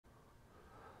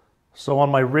So on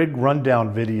my rig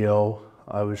rundown video,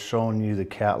 I was showing you the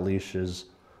cat leashes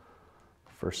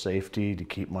for safety to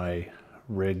keep my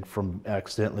rig from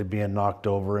accidentally being knocked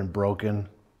over and broken.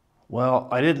 Well,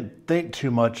 I didn't think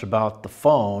too much about the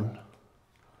phone,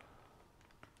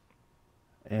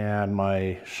 and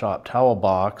my shop towel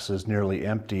box is nearly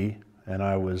empty, and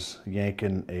I was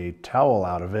yanking a towel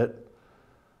out of it,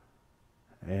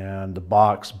 and the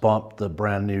box bumped the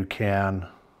brand new can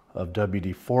of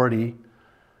WD-40,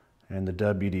 and the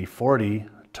WD-40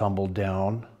 tumbled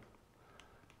down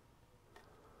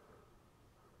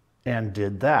and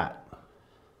did that.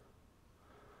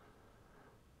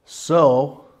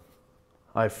 So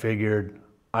I figured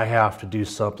I have to do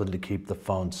something to keep the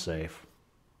phone safe.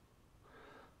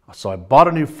 So I bought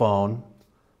a new phone.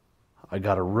 I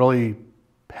got a really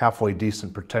halfway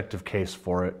decent protective case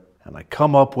for it, and I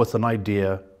come up with an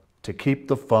idea to keep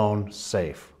the phone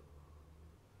safe.